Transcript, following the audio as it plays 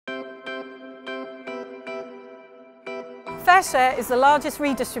FareShare is the largest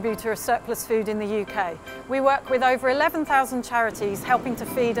redistributor of surplus food in the UK. We work with over 11,000 charities helping to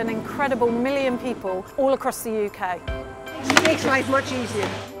feed an incredible 1 million people all across the UK. It makes life much easier.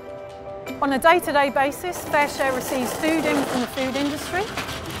 On a day-to-day basis, FareShare receives food in from the food industry.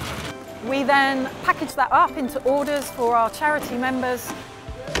 We then package that up into orders for our charity members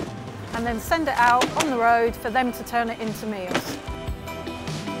and then send it out on the road for them to turn it into meals.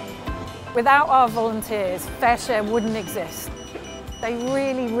 Without our volunteers, FareShare wouldn't exist. They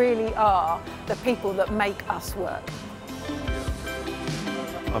really, really are the people that make us work.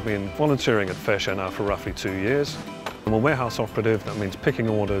 I've been volunteering at FareShare now for roughly 2 years. I'm a warehouse operative. That means picking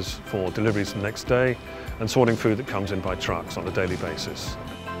orders for deliveries the next day and sorting food that comes in by trucks on a daily basis.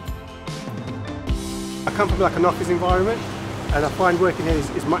 I come from like an office environment and I find working here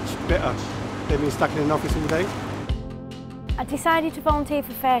is much better than being stuck in an office all day. I decided to volunteer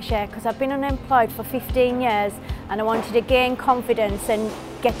for FareShare because I've been unemployed for 15 years and I wanted to gain confidence and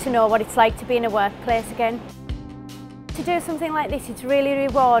get to know what it's like to be in a workplace again. To do something like this, it's really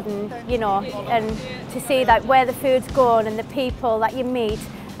rewarding, you know, and to see that where the food's going and the people that you meet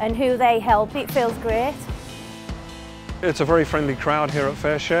and who they help, it feels great. It's a very friendly crowd here at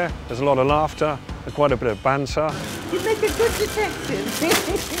FareShare. There's a lot of laughter, quite a bit of banter. You make a good detective.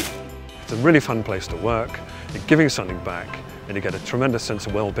 It's a really fun place to work. You're giving something back and you get a tremendous sense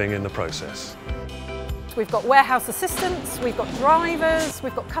of well-being in the process. We've got warehouse assistants, we've got drivers,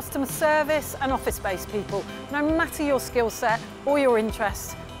 we've got customer service and office-based people. No matter your skill set or your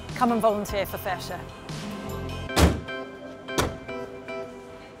interest, come and volunteer for FareShare.